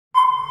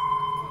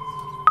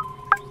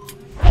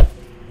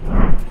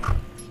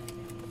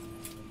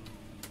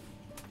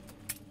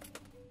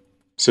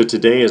So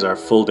today is our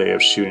full day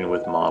of shooting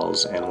with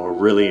models and we're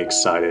really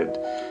excited.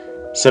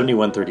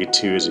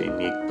 7132 is a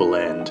unique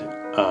blend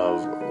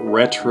of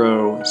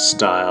retro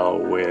style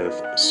with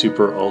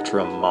super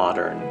ultra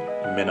modern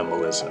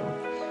minimalism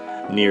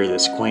near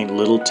this quaint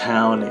little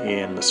town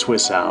in the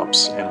Swiss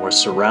Alps, and we're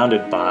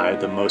surrounded by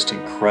the most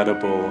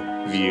incredible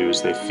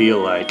views. They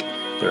feel like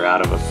they're out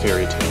of a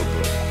fairy tale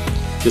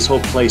book. This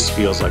whole place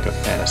feels like a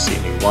fantasy,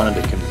 and we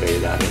wanted to convey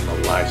that in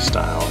the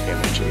lifestyle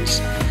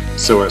images.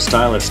 So our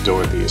stylist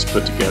Dorothy has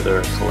put together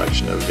a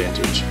collection of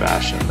vintage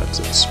fashion that's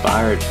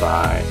inspired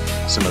by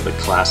some of the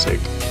classic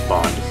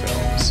Bond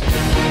films.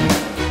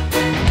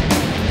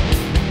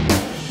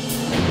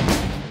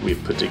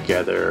 We've put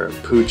together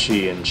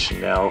Pucci and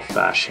Chanel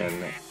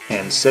fashion,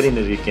 and setting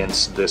it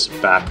against this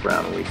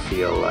background, we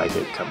feel like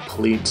it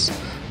completes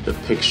the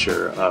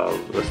picture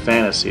of the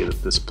fantasy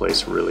that this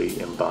place really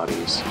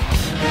embodies.